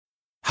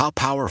How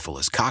powerful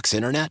is Cox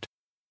Internet?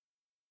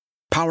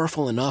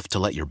 Powerful enough to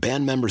let your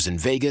band members in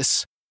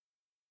Vegas,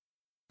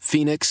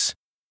 Phoenix,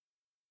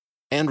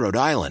 and Rhode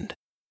Island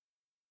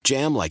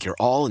jam like you're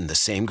all in the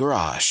same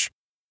garage.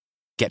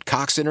 Get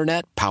Cox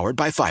Internet powered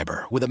by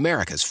fiber with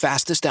America's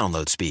fastest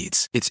download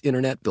speeds. It's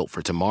internet built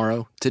for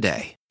tomorrow,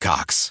 today.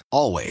 Cox,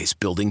 always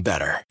building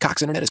better.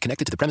 Cox Internet is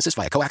connected to the premises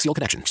via coaxial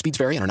connection. Speeds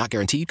vary and are not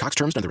guaranteed. Cox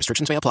terms and other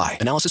restrictions may apply.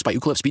 Analysis by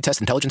Ookla Speed Test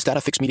Intelligence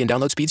Data. Fixed median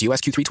download speeds. US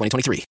Q3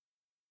 2023.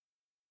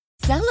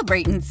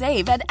 Celebrate and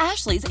save at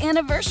Ashley's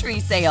Anniversary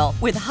Sale.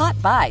 With Hot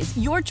Buys,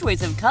 your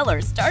choice of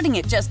colors starting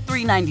at just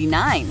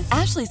 $3.99.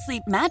 Ashley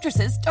Sleep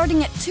mattresses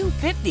starting at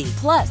 $2.50.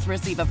 Plus,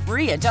 receive a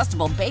free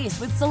adjustable base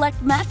with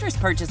select mattress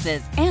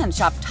purchases. And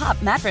shop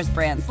top mattress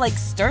brands like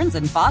Stearns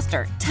 &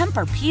 Foster,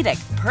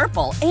 Tempur-Pedic,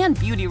 Purple, and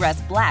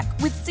Beautyrest Black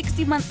with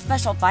 60-month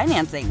special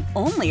financing.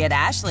 Only at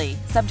Ashley.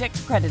 Subject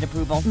to credit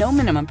approval. No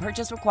minimum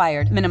purchase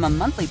required. Minimum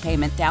monthly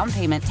payment, down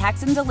payment,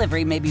 tax, and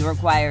delivery may be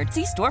required.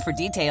 See store for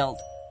details.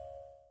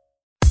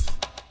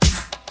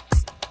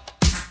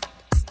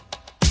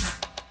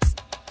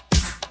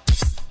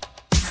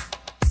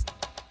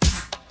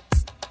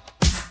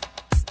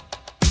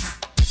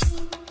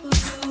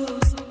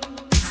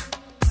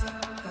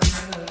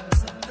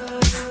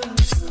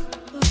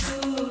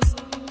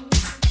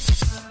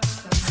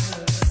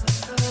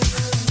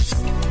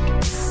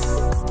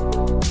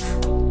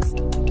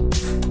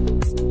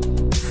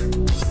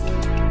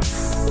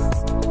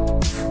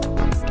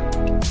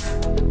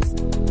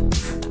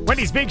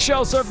 Big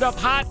Show served up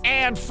hot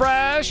and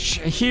fresh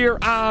here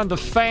on The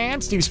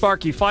Fan. Steve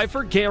Sparky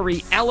Pfeiffer,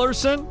 Gary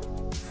Ellerson,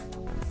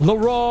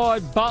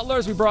 Leroy Butler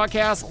as we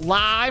broadcast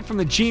live from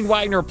the Gene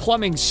Wagner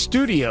Plumbing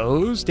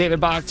Studios.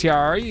 David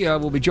Bakhtiari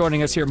will be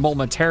joining us here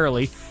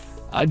momentarily.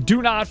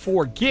 Do not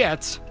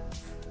forget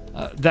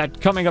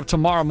that coming up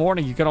tomorrow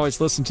morning, you can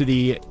always listen to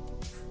the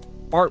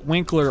Bart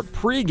Winkler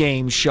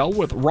pregame show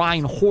with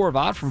Ryan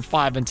Horvath from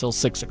 5 until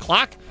 6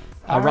 o'clock.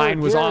 Ryan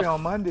was Gary off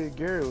on Monday.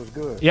 Gary was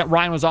good. Yeah,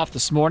 Ryan was off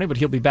this morning, but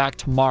he'll be back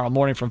tomorrow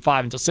morning from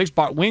 5 until 6.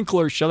 Bart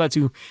Winkler's show, that's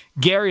who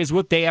Gary is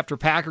with day after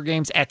Packer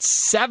games at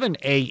 7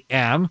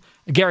 a.m.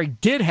 Gary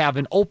did have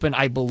an open,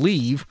 I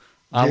believe,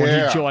 when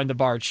he joined the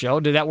Bart show.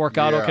 Did that work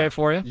out okay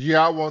for you?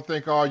 Yeah, I want to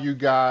thank all you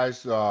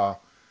guys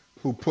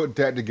who put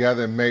that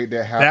together and made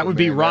that happen. That would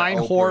be Ryan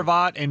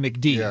Horvath and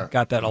McD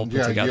got that open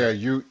together.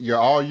 Yeah,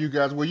 all you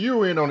guys. Well, you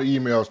were in on the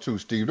emails too,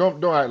 Steve.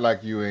 Don't act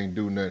like you ain't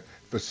doing that.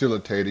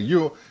 Facilitated.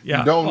 You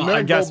don't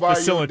never go by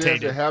your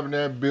desk and having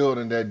that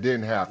building that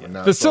didn't happen.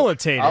 Now,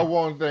 facilitated. So I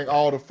want to thank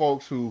all the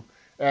folks who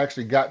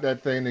actually got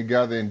that thing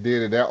together and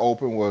did it. That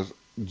open was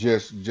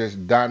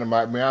just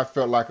dynamite, man. I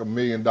felt like $1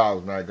 million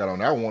when I got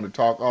on. I wanted to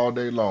talk all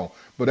day long,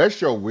 but that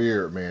show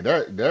weird, man.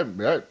 That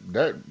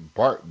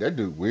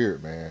dude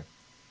weird, man.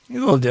 He's a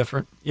little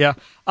different, yeah.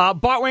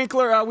 Bart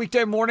Winkler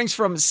weekday mornings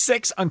from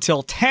 6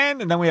 until 10,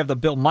 and then we have the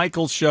Bill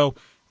Michaels show.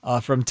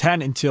 From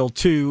 10 until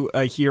 2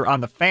 here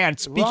on The Fan.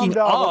 Speaking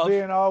of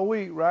being all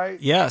week, right?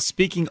 Yeah,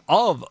 speaking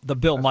of the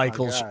Bill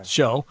Michaels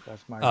show,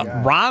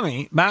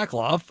 Rami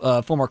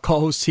Makloff, former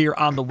co-host here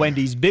on the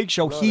Wendy's Big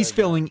Show, he's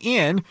filling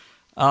in,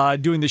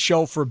 doing the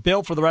show for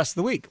Bill for the rest of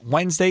the week,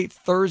 Wednesday,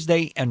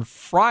 Thursday, and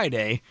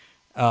Friday.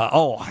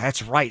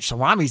 That's right. So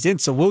Rami's in,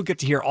 so we'll get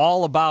to hear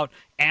all about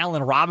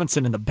Allen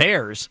Robinson and the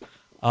Bears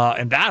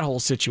and that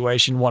whole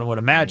situation. One would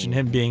imagine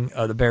him being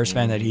the Bears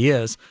fan that he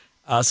is.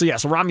 So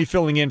Rami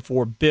filling in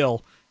for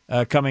Bill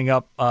coming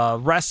up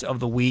rest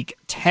of the week,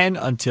 10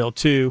 until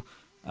 2.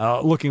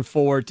 Looking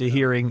forward to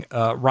hearing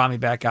Rami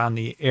back on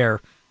the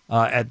air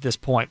at this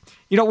point.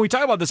 You know, when we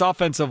talk about this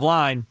offensive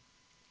line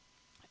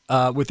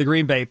with the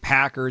Green Bay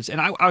Packers, and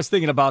I was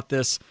thinking about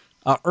this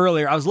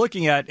earlier. I was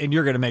looking at, and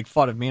you're going to make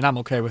fun of me, and I'm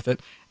okay with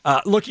it,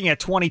 looking at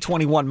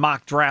 2021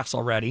 mock drafts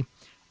already,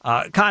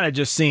 kind of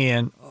just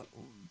seeing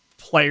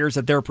players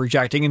that they're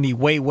projecting in the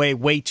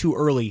way too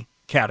early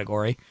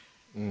category.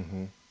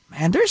 Mm-hmm.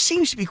 Man, there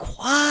seems to be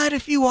quite a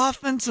few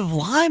offensive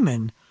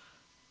linemen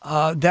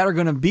that are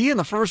going to be in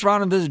the first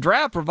round of this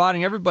draft,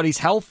 providing everybody's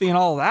healthy and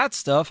all that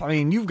stuff. I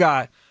mean, you've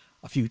got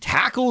a few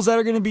tackles that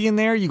are going to be in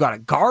there. You got a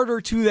guard or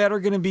two that are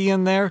going to be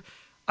in there.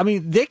 I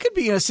mean, they could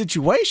be in a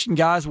situation,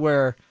 guys,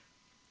 where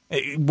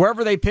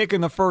wherever they pick in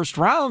the first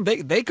round,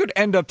 they could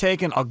end up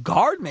taking a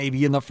guard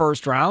maybe in the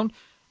first round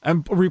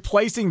and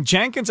replacing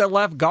Jenkins at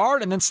left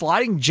guard and then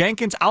sliding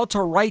Jenkins out to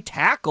right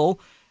tackle.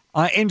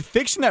 And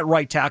fixing that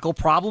right tackle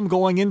problem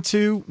going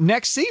into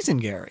next season,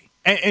 Gary.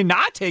 And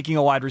not taking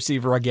a wide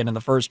receiver again in the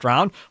first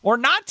round or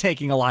not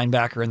taking a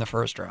linebacker in the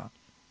first round.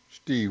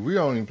 Steve, we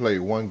only played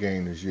one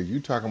game this year. You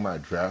talking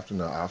about drafting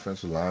the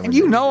offensive line? And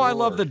you know I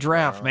love the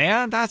draft,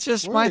 man. That's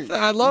just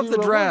I love the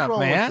draft,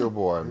 man. What's your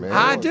boy, man?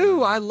 I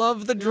do. I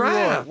love the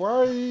draft.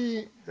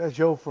 Why? That's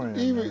your friend.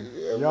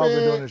 Y'all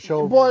been doing the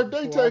show. Boy, if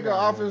they take an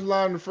offensive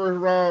line in the first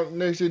round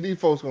next year, these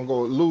folks going to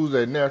go lose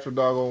their natural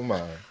doggone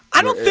mind.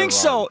 I don't think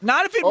so.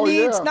 Not if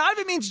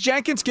it means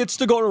Jenkins gets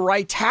to go to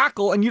right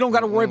tackle and you don't got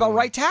to worry about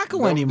right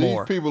tackle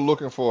anymore. These people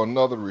looking for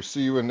another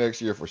receiver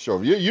next year for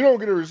sure. You don't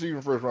get a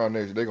receiver first round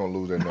next year, they're gonna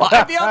lose that. Well,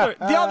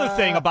 the other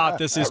thing about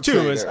this is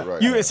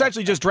you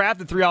essentially just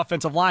drafted 3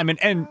 offensive linemen,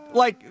 and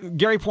like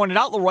Gary pointed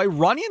out, Leroy,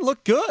 Runyon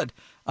looked good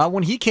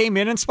when he came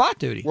in spot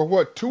duty.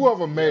 Well, 2 of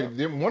them made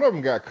it. One of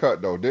them got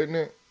cut though, didn't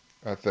it?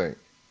 I think.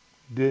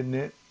 Didn't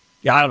it?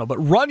 Yeah, I don't know, but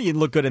Runyon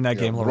looked good in that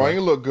game, Leroy.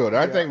 Runyon looked good.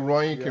 I think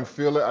Runyon can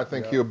feel it. I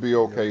think he'll be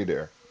okay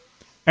there.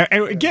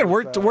 And again,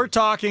 we're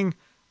talking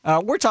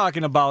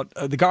about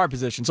the guard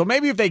position. So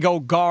maybe if they go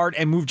guard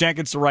and move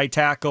Jenkins to right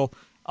tackle,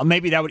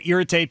 maybe that would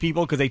irritate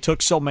people because they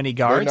took so many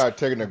guards. They're not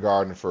taking a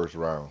guard in the first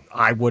round.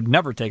 I would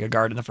never take a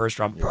guard in the first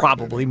round,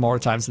 probably more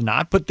times than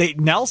not. But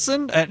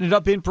Nelson ended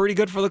up being pretty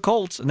good for the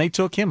Colts, and they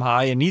took him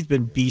high, and he's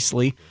been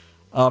beastly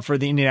for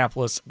the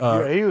Indianapolis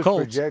Colts. He was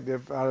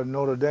projected out of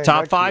Notre Dame.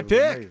 Top 5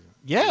 pick.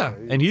 Yeah,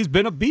 and he's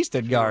been a beast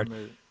at guard.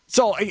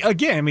 So,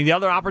 again, I mean, the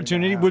other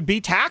opportunity would be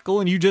tackle,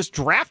 and you just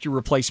draft your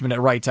replacement at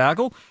right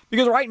tackle,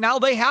 because right now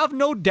they have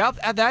no depth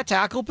at that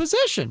tackle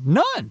position.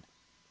 None.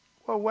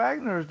 Well,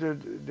 Wagner's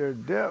their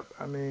depth.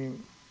 I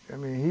mean,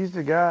 he's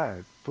the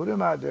guy. Put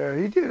him out there.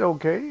 He did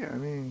okay. I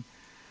mean,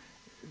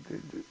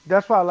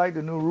 that's why I like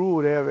the new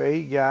rule. They have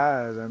 8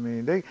 guys. I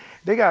mean,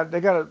 they got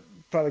to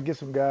try to get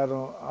some guys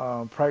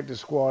on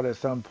practice squad at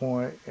some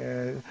point.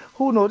 And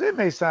who knows? They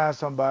may sign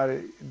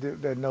somebody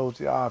that knows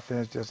the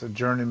offense, just a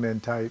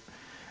journeyman type.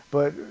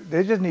 But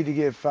they just need to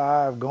get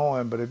 5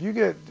 going. But if you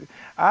get,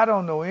 I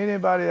don't know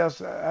anybody else.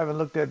 I haven't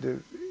looked at the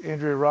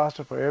injury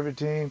roster for every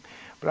team,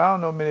 but I don't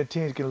know many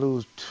teams can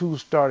lose 2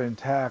 starting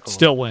tackles.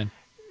 Still win.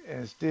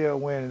 And still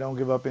win and don't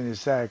give up any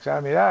sacks. I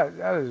mean,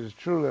 that is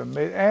truly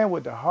amazing. And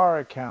with the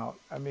hard count,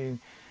 I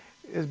mean,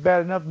 it's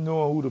bad enough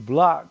knowing who to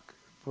block,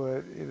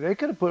 but they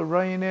could have put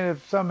Runyon in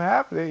if something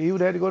happened. He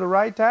would have had to go to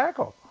right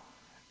tackle.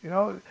 You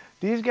know,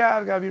 these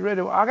guys got to be ready.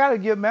 I got to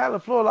give Matt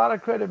LaFleur a lot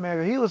of credit,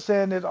 man. He was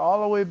saying this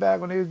all the way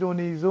back when he was doing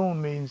these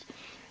Zoom meetings.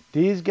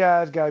 These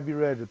guys got to be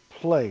ready to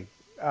play.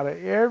 Out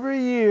of every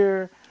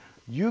year,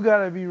 you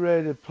got to be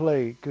ready to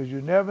play because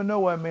you never know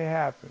what may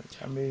happen.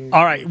 I mean,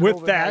 all right,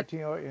 with that,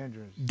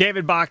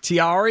 David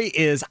Bakhtiari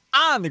is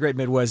on the Great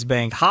Midwest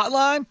Bank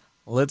Hotline.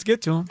 Let's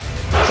get to him.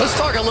 Let's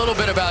talk a little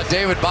bit about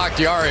David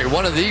Bakhtiari,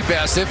 one of the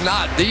best, if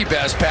not the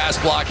best,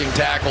 pass-blocking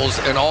tackles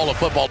in all of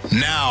football.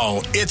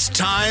 Now it's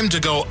time to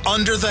go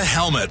under the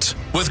helmet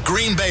with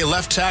Green Bay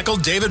left tackle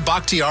David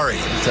Bakhtiari.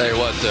 I'll tell you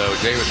what, though,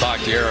 David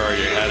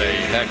Bakhtiari had a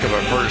heck of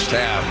a first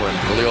half when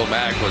Khalil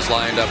Mack was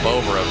lined up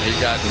over him. He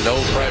got no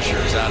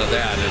pressures out of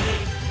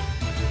that.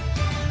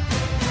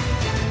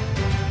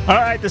 All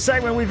right, the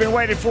segment we've been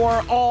waiting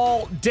for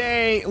all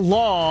day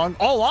long,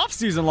 all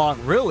offseason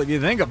long, really, if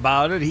you think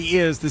about it. He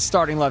is the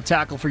starting left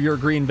tackle for your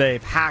Green Bay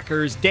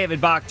Packers.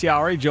 David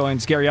Bakhtiari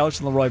joins Gary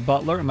Ellis and Leroy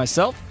Butler and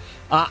myself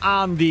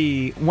on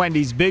the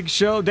Wendy's Big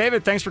Show.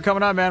 David, thanks for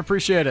coming on, man.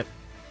 Appreciate it.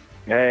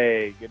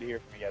 Hey, good to hear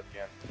from you guys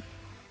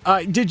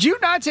again. Did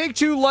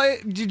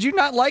you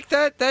not like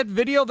that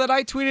video that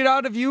I tweeted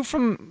out of you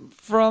from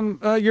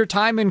your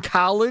time in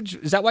college?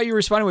 Is that why you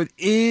responded with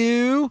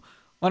ew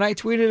when I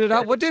tweeted it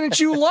out? What didn't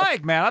you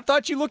like, man? I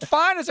thought you looked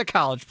fine as a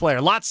college player.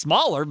 A lot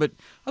smaller, but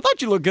I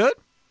thought you looked good.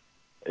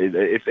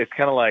 It's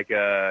kind of like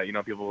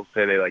people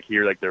say they like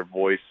hear like their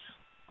voice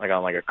like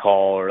on like a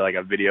call or like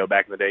a video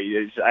back in the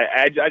day.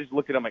 I just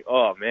looked at them like,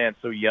 oh man,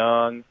 so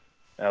young.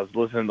 And I was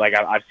listening, like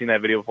I've seen that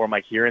video before. I'm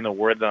like hearing the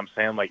words that I'm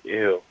saying, I'm like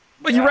ew.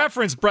 But you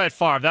referenced Brett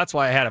Favre. That's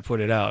why I had to put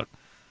it out.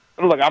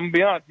 Look, I'm going to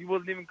be honest, he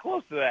wasn't even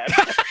close to that.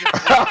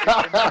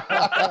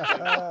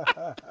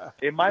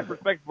 In my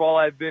perspective, all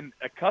I've been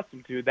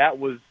accustomed to, that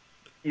was,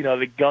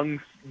 the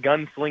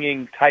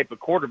gunslinging type of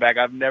quarterback.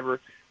 I've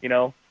never,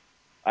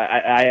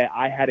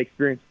 I had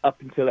experience up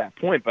until that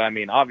point. But, I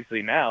mean,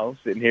 obviously now,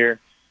 sitting here,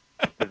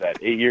 is that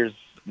 8 years,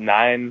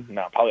 9,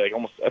 no, probably like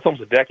that's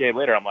almost a decade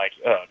later, I'm like,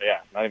 oh, yeah,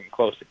 not even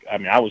close. I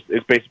mean,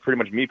 it's basically pretty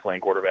much me playing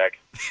quarterback.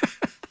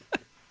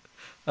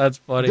 That's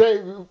funny.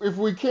 Dave, if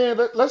we can,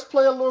 let's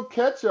play a little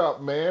catch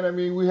up, man. I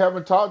mean, we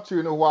haven't talked to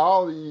you in a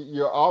while.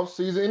 Your off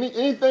season,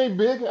 anything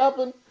big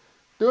happen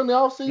during the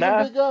off season,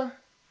 big guy?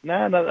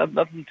 Nah,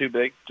 nothing too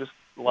big. Just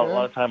a lot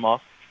of time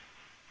off.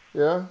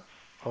 Yeah.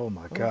 Oh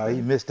my God, he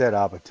missed that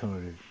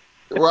opportunity.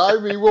 Well, I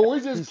mean, we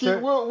just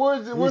keep.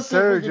 We'll see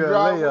if we can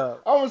drive.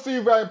 I want to see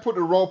if I can put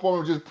the rope on him,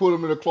 and just put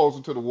him in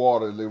closer to the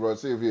water, Leroy.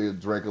 See if he'll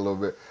drink a little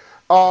bit.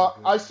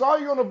 I saw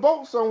you on a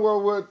boat somewhere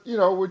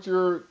with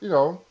your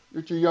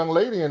young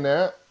lady in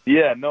that.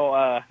 Yeah,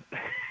 no,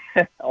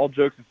 all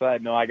jokes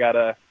aside, no, I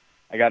got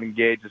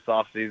engaged this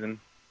off season.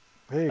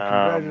 Hey,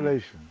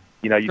 congratulations.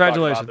 You talked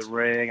about the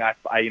ring. I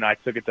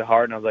took it to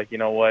heart, and I was like, you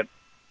know what?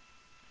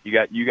 You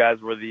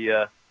guys were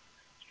the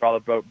straw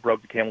that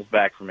broke the camel's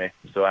back for me.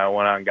 So I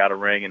went out and got a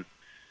ring and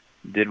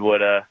did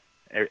what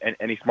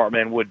any smart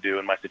man would do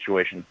in my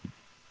situation.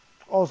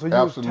 Oh, so you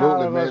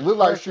absolutely, man. It looked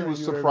like she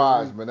was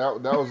surprised, man.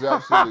 That was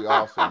absolutely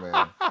awesome,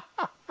 man.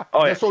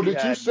 Oh yeah. So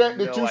did you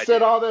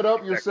set all that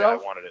up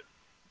yourself? I wanted it.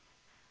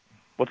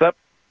 What's up?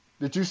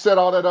 Did you set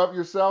all that up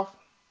yourself?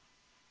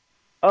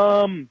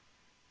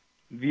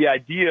 the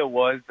idea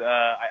was,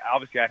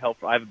 obviously I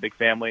helped. I have a big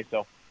family,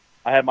 so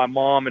I had my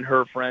mom and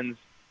her friends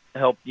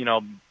help,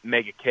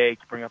 make a cake,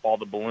 bring up all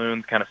the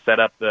balloons, kind of set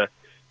up the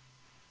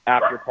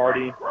after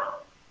party.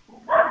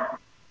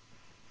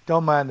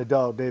 Don't mind the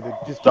dog, David.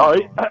 Just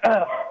sorry.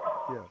 Yeah,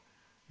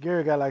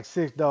 Gary got like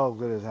 6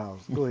 dogs at his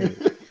house. Go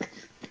ahead.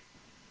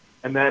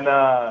 And then,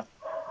 I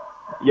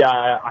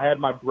had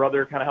my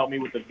brother kind of help me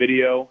with the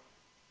video.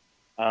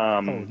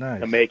 Nice.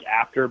 To make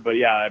after, but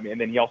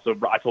and then I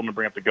told him to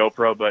bring up the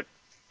GoPro, but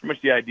pretty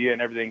much the idea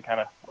and everything kind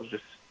of was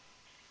just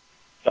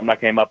something I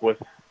came up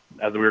with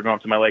as we were going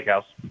up to my lake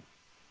house.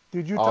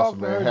 Did you Awesome,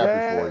 talk to her man. Happy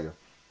dad? for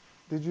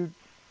you.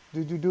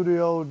 Did you do the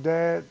old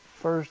dad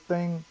first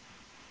thing?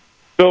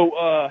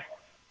 So,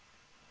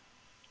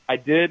 I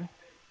did.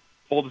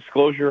 Full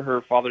disclosure,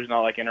 her father's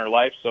not in her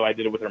life, so I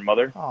did it with her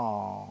mother.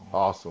 Oh,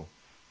 Awesome.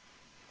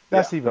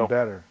 That's even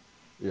better.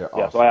 Yeah,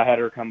 yeah. awesome. So I had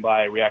her come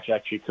by. We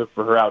actually cooked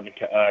for her out in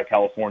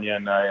California,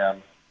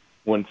 and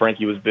when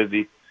Frankie was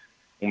busy,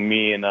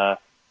 me and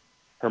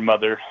her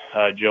mother,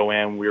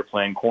 Joanne, we were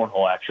playing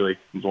cornhole. Actually,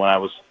 was when I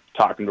was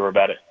talking to her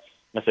about it.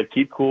 And I said,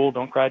 "Keep cool,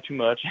 don't cry too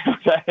much." She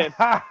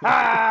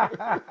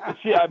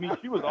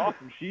was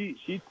awesome.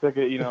 She took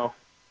it.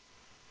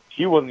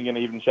 She wasn't going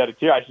to even shed a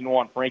tear. I just didn't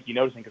want Frankie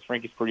noticing because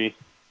Frankie's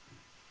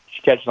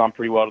she catches on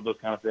pretty well to those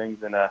kind of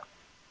things, and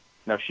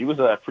she was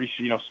pretty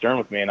stern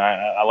with me, and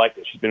I liked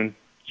it. She's been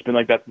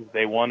like that since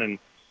day one, and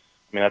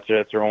that's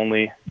her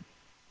only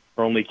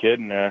kid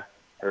and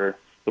her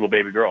little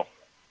baby girl.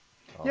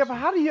 Awesome. Yeah, but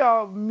how do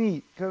y'all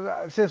meet?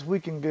 Because since we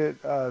can get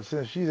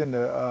since she's in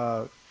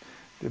the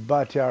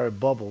Bakhtiari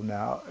bubble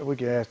now, we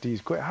can ask these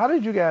questions. How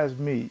did you guys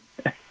meet?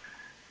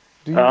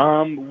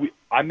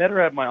 I met her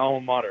at my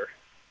alma mater.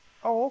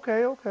 Oh,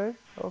 okay.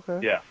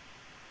 Yeah.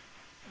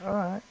 All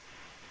right.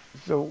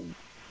 So.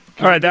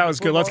 All right, that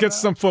was good. Let's get to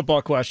some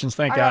football questions.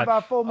 Thank God. I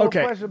got about 4 more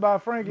questions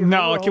about Frankie.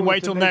 No, it can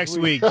wait till next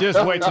week.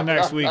 Just wait till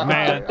next week,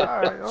 man. All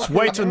right, okay, Just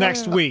wait till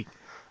next week.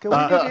 Can we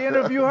need to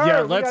interview her?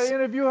 Yeah, we got to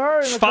interview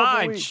her in a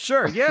couple weeks.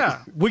 Sure,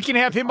 yeah. We can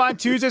have him on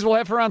Tuesdays. We'll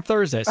have her on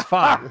Thursdays.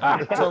 Fine.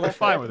 I'm totally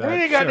fine with that. We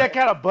ain't got that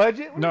kind of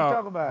budget. What are you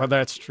talking about? Well,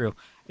 that's true.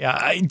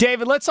 Yeah,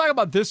 David, let's talk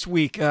about this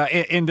week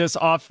in this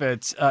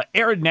offense.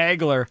 Aaron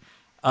Nagler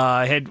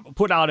had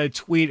put out a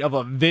tweet of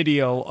a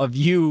video of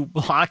you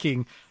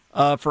blocking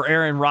for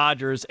Aaron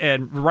Rodgers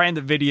and ran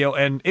the video,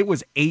 and it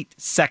was 8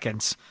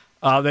 seconds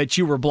that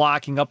you were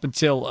blocking up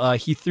until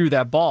he threw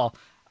that ball.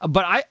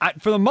 But I,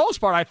 for the most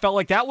part, I felt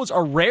like that was a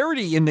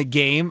rarity in the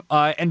game.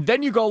 And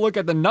then you go look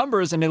at the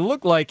numbers, and it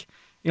looked like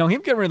him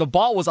getting rid of the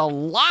ball was a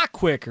lot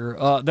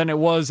quicker than it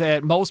was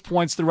at most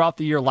points throughout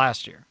the year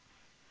last year.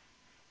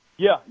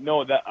 Yeah,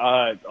 no, that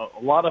a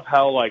lot of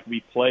how we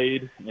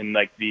played and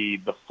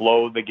the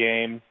flow of the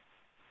game,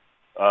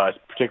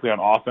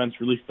 particularly on offense,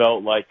 really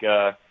felt like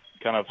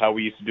kind of how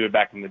we used to do it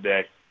back in the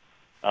day,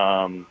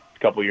 a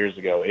couple of years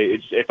ago.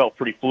 It felt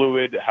pretty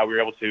fluid how we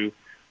were able to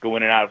go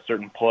in and out of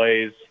certain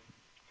plays.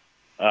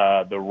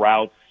 The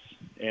routes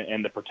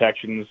and the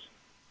protections.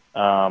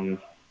 I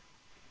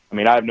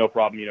have no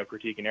problem,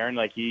 critiquing Aaron.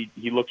 He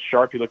looked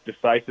sharp, he looked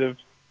decisive.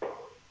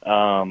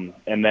 And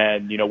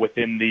then,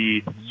 within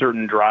the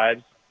certain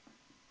drives,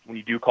 when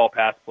you do call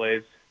pass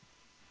plays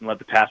and let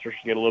the pass rushers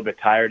get a little bit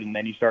tired, and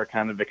then you start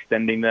kind of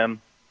extending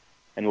them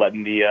and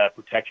letting the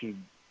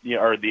protection,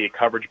 or the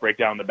coverage break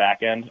down the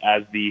back end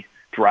as the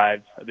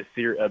drive,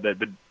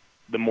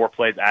 the more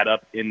plays add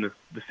up in the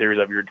series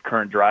of your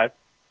current drive.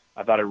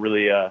 I thought it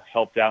really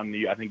helped out, and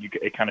I think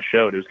it kind of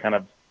showed. It was kind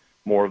of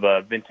more of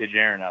a vintage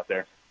Aaron out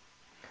there.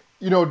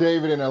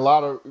 David, and a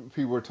lot of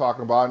people were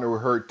talking about, I know we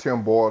heard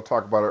Tim Boyle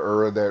talk about it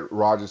earlier, that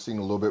Rodgers seemed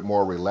a little bit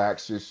more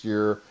relaxed this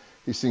year.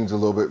 He seems a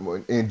little bit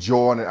more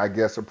enjoying it, I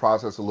guess, the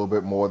process a little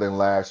bit more than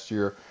last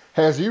year.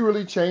 Has he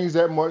really changed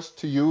that much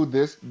to you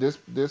this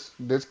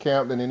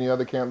camp than any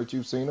other camp that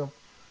you've seen him?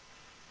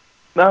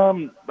 Not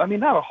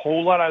a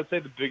whole lot. I would say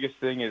the biggest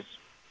thing is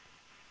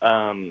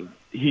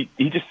he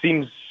just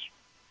seems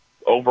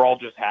overall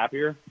just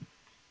happier.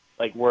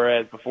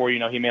 Whereas before, he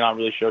may not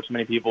really show too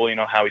many people,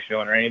 how he's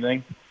feeling or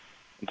anything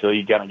until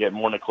you kind of get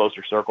more in a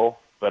closer circle.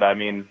 But for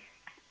the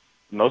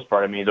most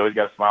part, he's always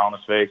got a smile on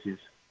his face.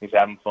 He's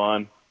having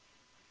fun,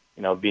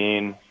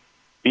 being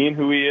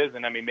who he is.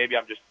 And maybe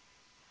I'm just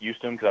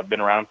used to him because I've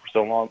been around him for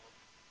so long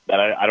that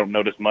I don't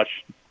notice much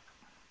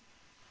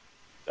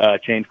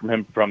change from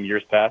him from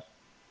years past.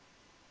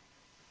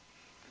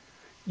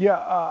 Yeah,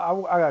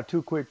 I got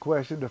 2 quick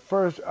questions. The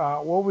first,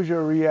 what was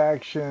your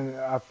reaction?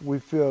 We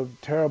feel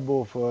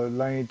terrible for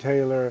Lane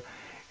Taylor,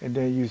 and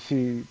then you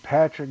see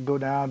Patrick go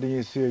down, then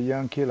you see a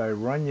young kid like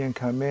Runyon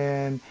come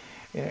in,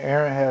 and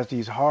Aaron has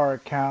these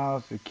hard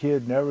counts. The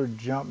kid never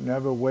jumped,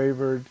 never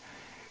wavered.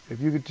 If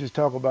you could just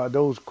talk about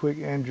those quick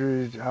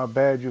injuries, how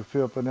bad you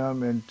feel for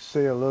them, and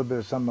say a little bit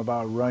of something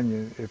about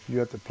Runyon if you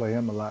have to play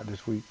him a lot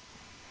this week.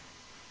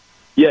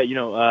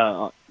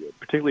 Yeah,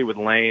 particularly with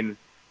Lane,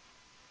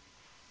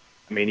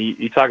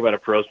 you talk about a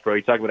pro's pro.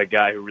 You talk about a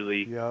guy who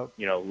really,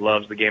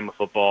 loves the game of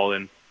football,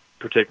 and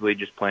particularly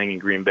just playing in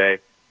Green Bay.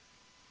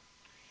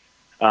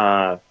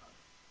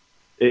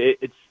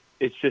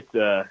 It's just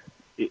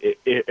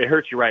it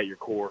hurts you right at your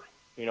core.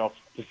 To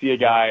see a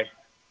guy,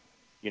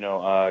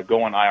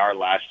 go on IR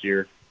last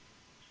year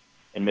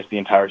and miss the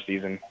entire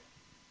season,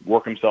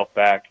 work himself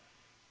back,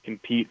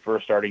 compete for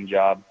a starting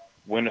job,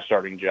 win a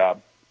starting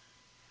job,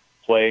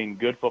 playing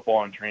good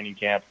football in training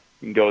camp,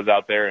 and goes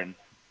out there and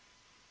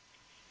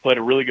played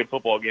a really good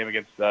football game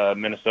against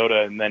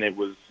Minnesota, and then it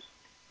was,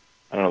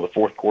 the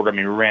fourth quarter. I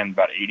mean, we ran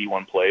about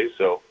 81 plays,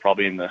 so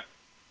probably in the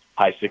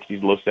high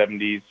 60s, low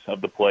 70s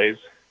of the plays.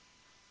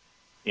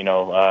 He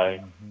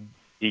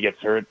gets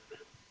hurt.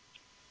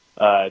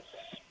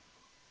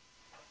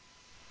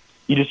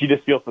 You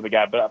just feel for the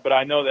guy, but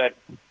I know that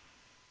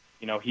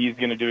he's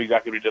going to do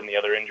exactly what he did in the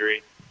other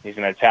injury. He's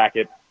going to attack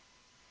it,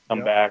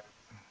 come back,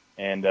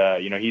 and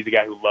he's a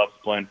guy who loves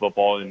playing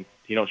football, and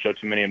he don't show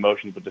too many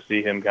emotions. But to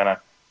see him kind of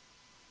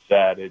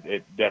sad,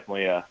 it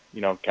definitely I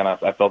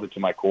felt it to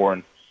my core,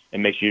 and it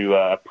makes you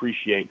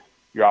appreciate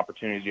your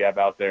opportunities you have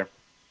out there,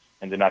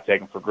 and to not take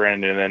them for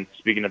granted. And then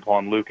speaking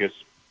upon Lucas,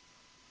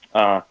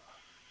 that's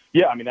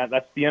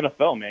the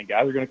NFL, man.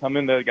 Guys are going to come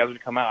in, guys are going to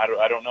come out.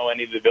 I don't know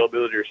any of the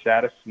availability or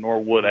status,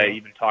 nor would I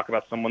even talk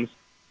about someone's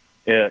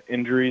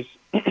injuries.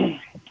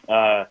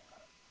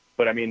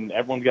 But I mean,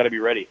 everyone's got to be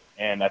ready,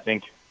 and I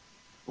think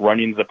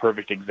running's the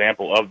perfect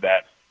example of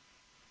that.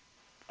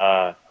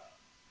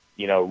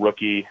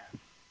 Rookie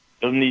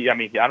doesn't need. I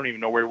mean, I don't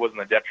even know where he was in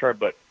the depth chart,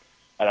 but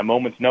at a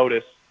moment's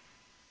notice,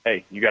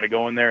 hey, you got to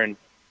go in there, and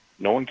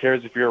no one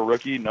cares if you're a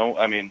rookie. No,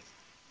 I mean,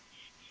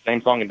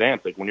 same song and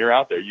dance. Like when you're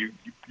out there, you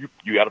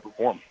got to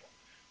perform.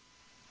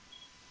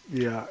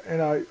 Yeah,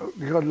 and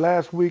because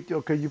last week,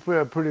 you put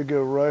a pretty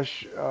good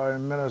rush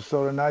in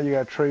Minnesota. Now you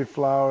got Trey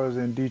Flowers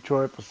in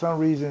Detroit. For some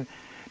reason,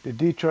 the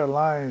Detroit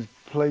Lions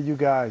play you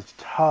guys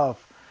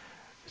tough.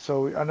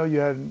 So I know you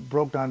hadn't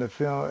broke down the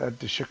film at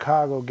the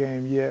Chicago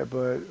game yet,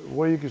 but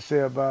what you can say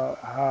about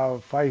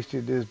how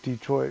feisty this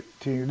Detroit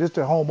team? This is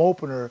the home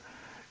opener.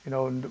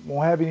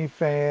 Won't have any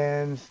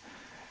fans,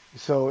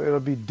 so it'll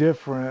be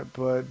different.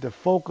 But the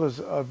focus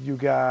of you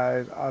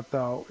guys, I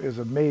thought, is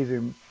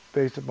amazing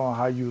based upon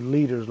how you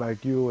leaders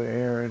like you and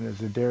Aaron and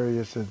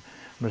Za'Darius and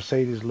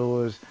Mercedes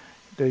Lewis,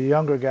 the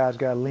younger guys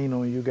got to lean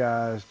on you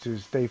guys to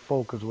stay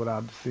focused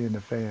without seeing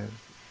the fans.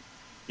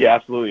 Yeah,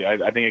 absolutely.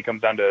 I think it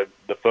comes down to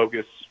the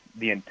focus,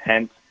 the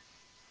intent.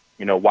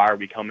 Why are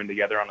we coming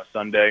together on a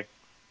Sunday?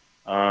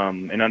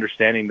 And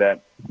understanding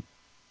that,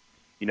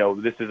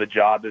 this is a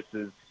job, this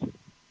is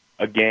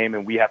a game,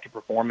 and we have to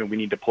perform, and we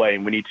need to play,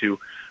 and we need to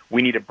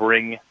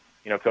bring.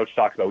 Coach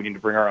talks about we need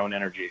to bring our own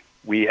energy.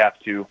 We have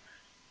to.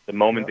 The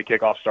moment the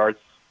kickoff starts,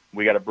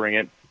 we got to bring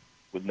it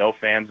with no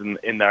fans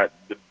in the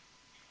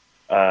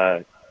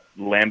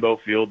Lambeau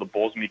Field. The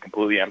bowl's going to be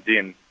completely empty,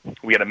 and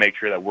we got to make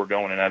sure that we're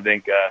going. And I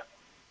think,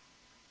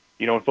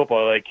 in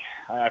football, like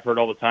I've heard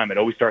all the time, it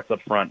always starts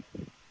up front.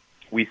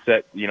 We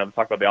set, they talk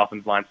about the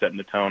offensive line setting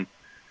the tone,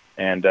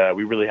 and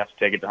we really have to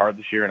take it to heart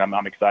this year, and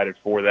I'm excited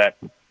for that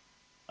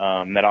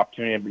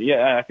opportunity. But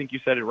yeah, I think you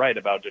said it right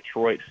about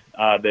Detroit,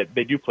 that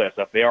they do play us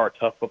tough. They are a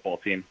tough football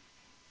team.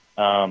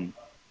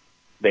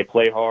 They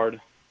play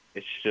hard.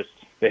 It's just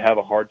they have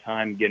a hard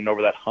time getting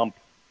over that hump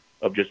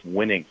of just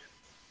winning.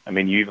 I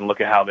mean, you even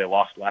look at how they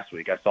lost last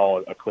week. I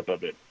saw a clip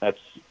of it. That's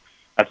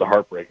a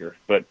heartbreaker.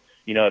 But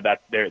that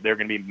they're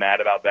going to be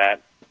mad about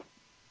that.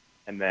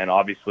 And then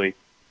obviously,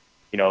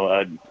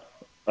 a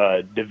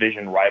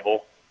division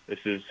rival. This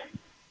is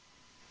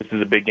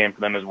a big game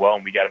for them as well,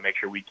 and we got to make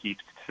sure we keep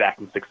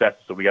stacking successes.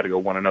 So we got to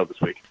go 1-0 this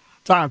week.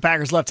 Talking about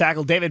Packers left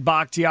tackle David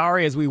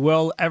Bakhtiari, as we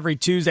will every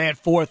Tuesday at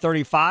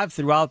 4:35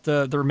 throughout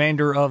the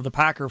remainder of the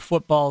Packer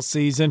football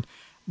season.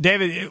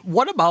 David,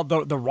 what about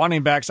the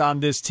running backs on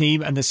this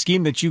team and the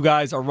scheme that you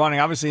guys are running?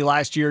 Obviously,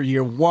 last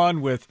year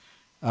one with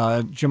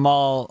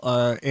Jamal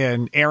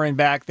and Aaron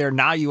back there.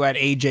 Now you add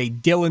A.J.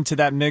 Dillon to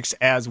that mix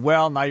as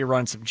well. Now you're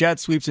running some jet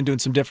sweeps and doing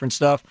some different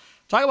stuff.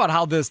 Talk about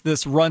how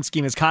this run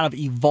scheme has kind of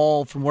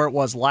evolved from where it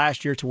was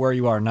last year to where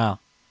you are now.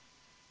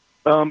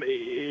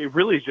 It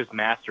really is just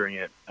mastering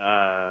it.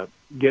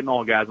 Getting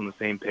all guys on the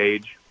same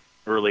page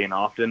early and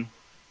often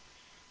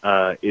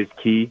is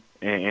key.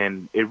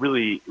 And it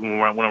really, when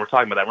we're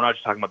talking about that, we're not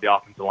just talking about the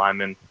offensive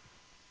linemen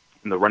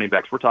and the running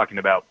backs. We're talking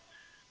about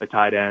the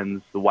tight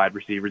ends, the wide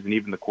receivers, and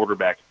even the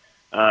quarterback.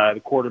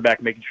 The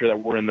quarterback making sure that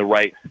we're in the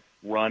right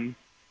run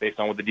based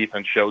on what the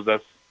defense shows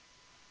us.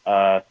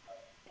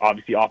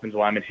 Obviously, offensive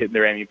linemen hitting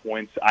their aiming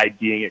points,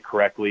 IDing it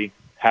correctly,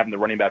 having the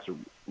running backs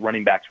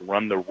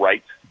run the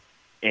right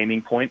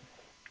aiming point.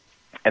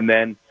 And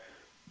then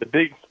the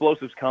big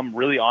explosives come,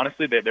 really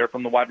honestly, they're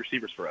from the wide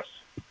receivers for us.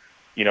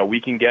 We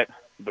can get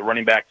the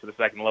running back to the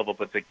second level,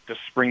 but to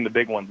spring the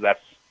big ones,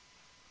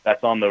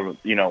 that's on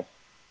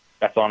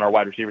that's on our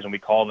wide receivers, and we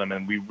call them,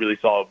 and we really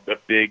saw a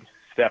big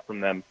step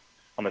from them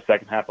on the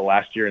second half of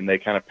last year, and they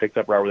kind of picked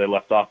up right where they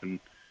left off, and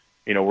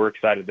we're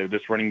excited that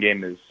this running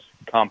game is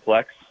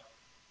complex,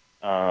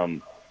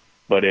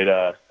 but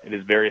it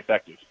is very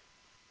effective.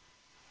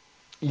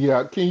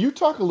 Yeah, can you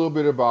talk a little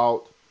bit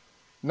about,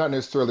 not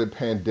necessarily the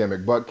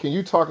pandemic, but can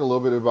you talk a little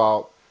bit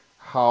about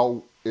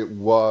how it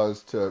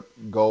was to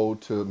go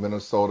to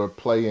Minnesota,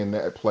 play in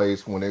that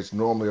place when it's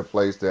normally a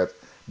place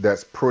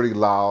that's pretty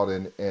loud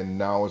and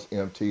now it's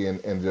empty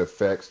and the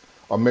effects,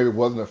 or maybe it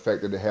wasn't the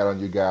effect that it had on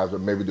you guys,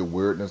 but maybe the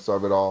weirdness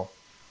of it all?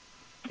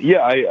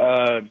 Yeah,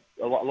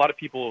 a lot of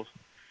people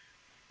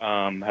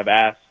have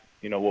asked,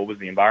 what was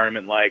the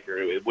environment like,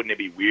 or wouldn't it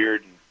be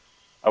weird? And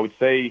I would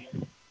say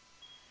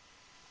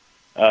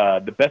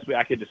the best way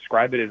I could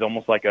describe it is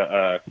almost like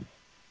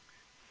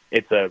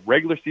it's a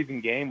regular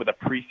season game with a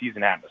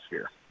preseason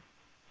atmosphere.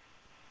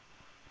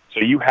 So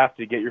you have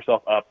to get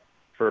yourself up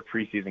for a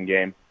preseason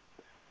game,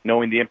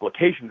 knowing the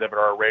implications of it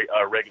are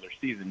a regular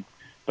season.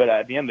 But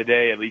at the end of the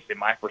day, at least in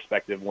my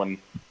perspective, when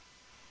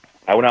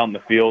I went out in the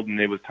field and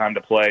it was time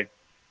to play,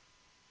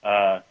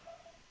 I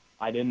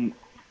didn't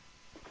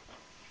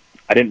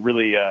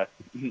really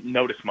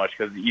notice much,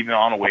 because even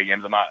on away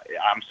games,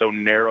 I'm so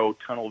narrow,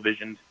 tunnel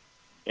visioned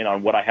in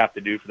on what I have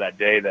to do for that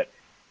day that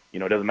it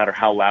doesn't matter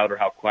how loud or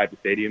how quiet the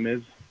stadium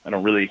is. I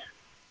don't really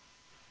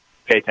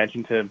pay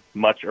attention to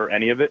much or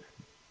any of it.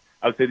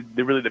 I would say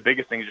the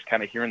biggest thing is just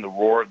kind of hearing the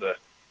roar of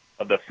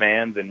the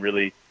fans and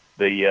really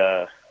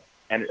the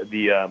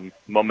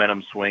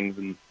momentum swings,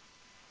 and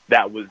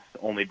that was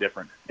only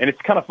different. And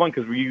it's kind of fun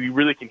because we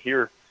really can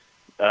hear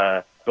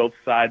both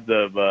sides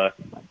of the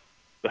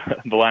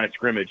line of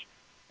scrimmage.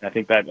 And I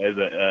think that is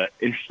a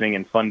interesting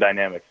and fun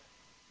dynamic.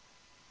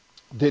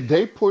 Did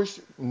they push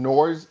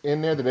noise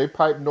in there? Did they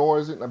pipe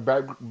noise in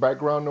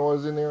background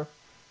noise in there?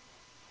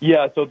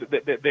 Yeah, so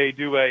they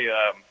do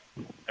I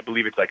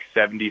believe it's like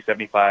 70,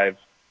 75,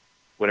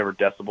 whatever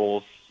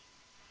decibels.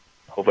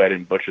 Hopefully I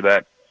didn't butcher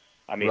that.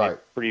 I mean, right.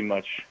 It's pretty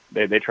much,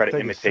 they try to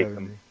imitate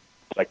them,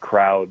 like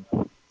crowd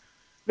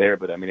there,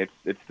 but I mean,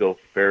 it's still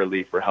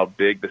fairly, for how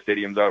big the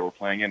stadiums are we're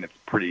playing in, it's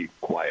pretty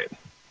quiet.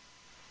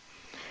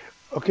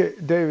 Okay,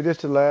 David, this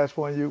is the last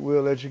one.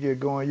 We'll let you get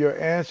going. Your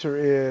answer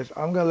is,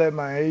 I'm going to let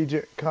my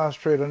agent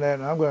concentrate on that,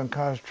 and I'm going to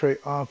concentrate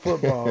on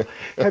football.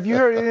 Have you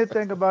heard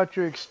anything about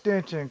your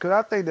extension? Because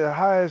I think the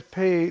highest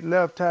paid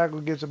left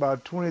tackle gets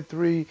about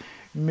 $23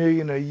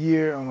 million a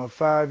year on a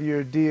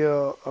 5-year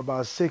deal,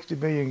 about $60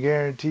 million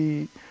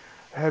guaranteed.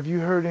 Have you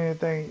heard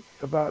anything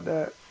about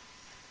that?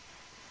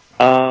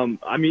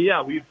 I mean,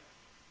 yeah,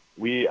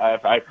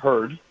 I've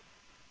heard,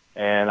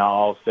 and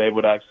I'll say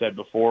what I've said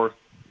before.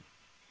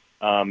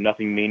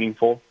 Nothing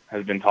meaningful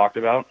has been talked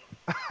about.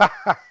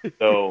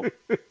 So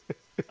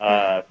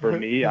for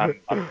me, I'm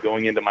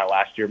going into my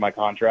last year of my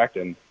contract,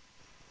 and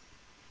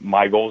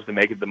my goal is to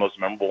make it the most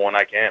memorable one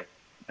I can,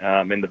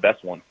 and the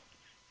best one.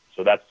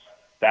 So that's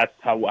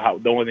how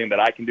the only thing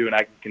that I can do and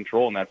I can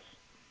control, and that's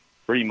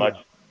pretty much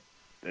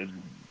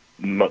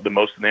the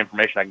most of the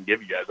information I can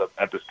give you guys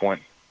at this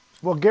point.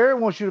 Well, Gary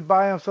wants you to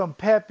buy him some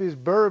Pappy's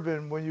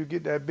bourbon when you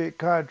get that big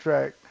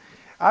contract.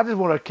 I just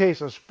want a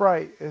case of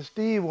Sprite, and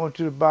Steve wants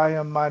you to buy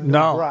him my new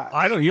Brats.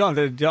 I don't. You don't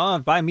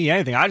have to buy me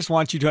anything. I just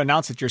want you to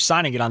announce that you're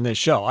signing it on this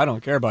show. I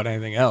don't care about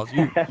anything else.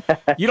 You don't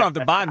have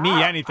to buy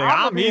me anything.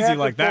 I'm easy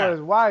like that. For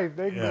his wife,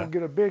 they can go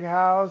get a big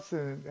house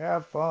and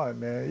have fun,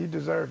 man. You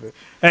deserve it.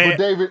 Hey, but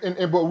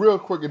David, but real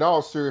quick, in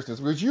all seriousness,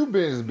 because you've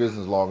been in this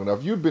business long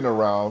enough, you've been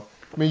around.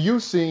 I mean,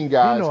 you've seen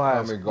guys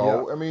come and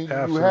go. Yeah, I mean,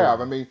 absolutely. You have.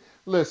 I mean.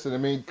 Listen, I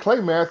mean, Clay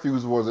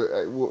Matthews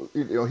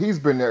he's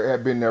been there,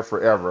 had been there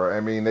forever. I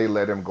mean, they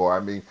let him go.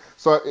 I mean,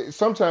 so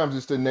sometimes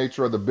it's the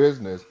nature of the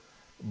business,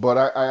 but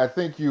I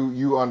think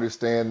you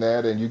understand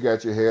that, and you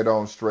got your head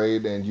on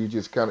straight, and you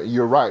just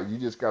you're right. You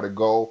just got to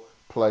go,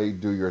 play,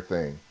 do your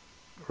thing.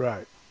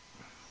 Right.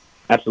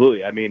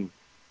 Absolutely. I mean,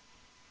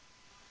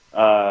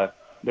 there's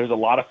a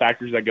lot of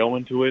factors that go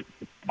into it,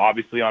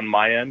 obviously on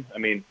my end. I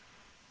mean,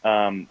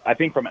 I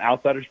think from an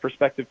outsider's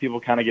perspective,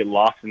 people kind of get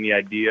lost in the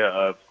idea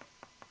of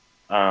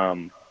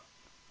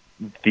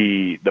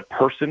the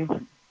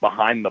person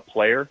behind the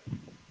player,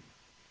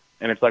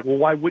 and it's like, well,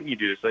 why wouldn't you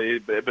do this?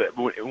 But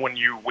when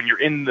you're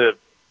in the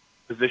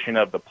position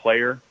of the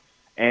player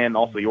and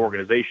also the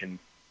organization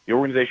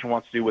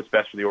wants to do what's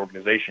best for the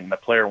organization. The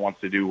player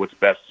wants to do what's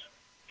best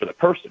for the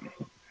person.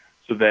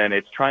 So then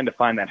it's trying to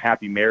find that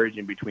happy marriage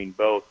in between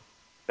both,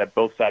 that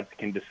both sides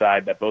can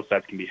decide, that both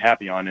sides can be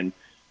happy on. And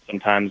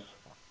sometimes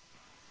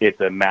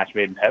it's a match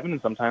made in heaven,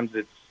 and sometimes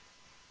it's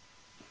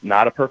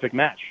not a perfect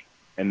match.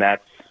 And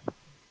that's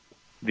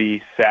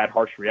the sad,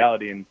 harsh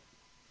reality. And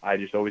I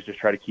just always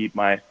try to keep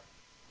my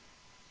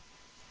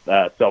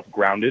self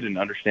grounded and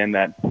understand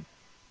that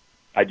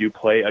I do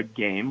play a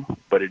game,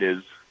 but it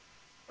is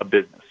a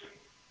business.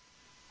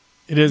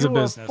 It is a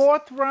business. You were a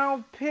 4th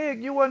round pick.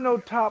 You weren't no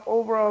top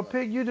overall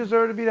pick. You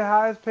deserve to be the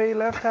highest paid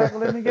left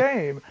tackle in the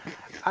game.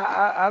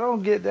 I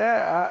don't get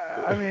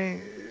that. I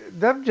mean,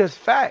 them just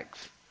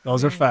facts.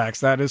 Those are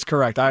facts. That is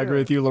correct. I agree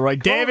with you, Leroy.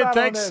 David,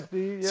 thanks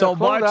so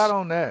much.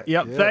 On that.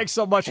 Yep, thanks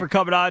so much for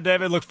coming on,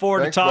 David. Look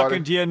forward to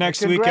talking to you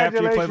next week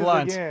after you play the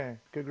Lions. Again.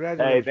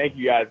 Congratulations. Hey, thank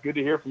you guys. Good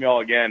to hear from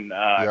y'all again.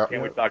 Can't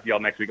wait to talk to y'all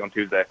next week on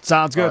Tuesday.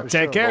 Sounds good.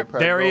 Take care. Go, Pat,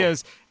 there he go.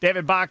 is.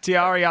 David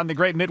Bakhtiari on the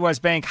Great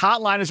Midwest Bank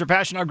Hotline. Is your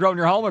passion outgrowing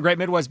your home? A Great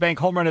Midwest Bank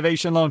home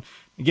renovation loan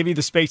and give you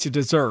the space it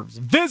deserves.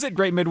 Visit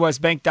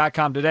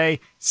greatmidwestbank.com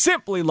today.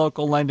 Simply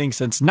local lending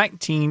since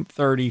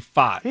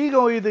 1935. He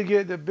going to either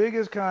get the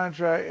biggest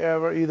contract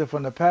ever, either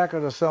from the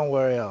Packers or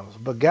somewhere else.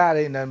 But God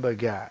ain't nothing but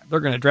God. They're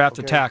going to draft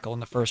a tackle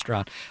in the first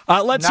round.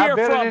 Let's Not hear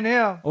better from than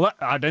him. Well,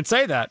 I didn't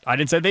say that. I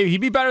didn't say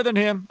he'd be better than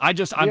him.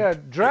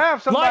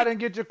 Draft somebody and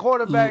get your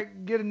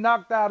quarterback getting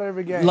knocked out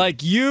every game.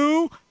 Like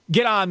you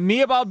get on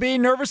me about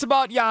being nervous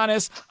about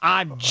Giannis.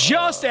 I'm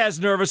just as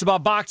nervous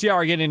about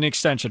Bakhtiari getting an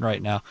extension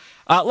right now.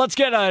 Let's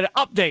get an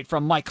update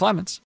from Mike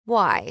Clemens.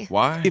 Why?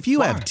 If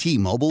you have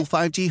T-Mobile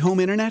 5G home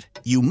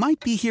internet, you might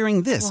be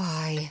hearing this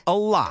Why? a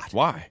lot.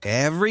 Why?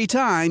 Every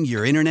time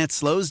your internet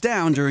slows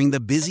down during the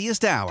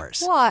busiest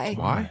hours.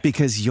 Why?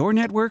 Because your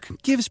network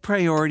gives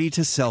priority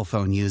to cell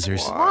phone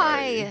users.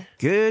 Why?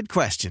 Good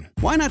question.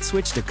 Why not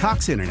switch to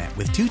Cox Internet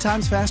with 2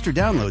 times faster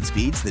download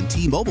speeds than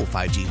T-Mobile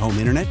 5G home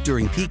internet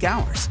during peak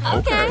hours?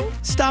 Okay.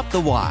 Stop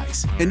the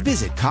whys and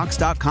visit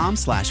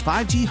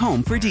cox.com/5G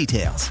home for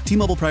details.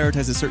 T-Mobile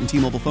prioritizes certain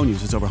T-Mobile phone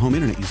users over home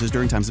internet users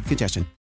during times of congestion.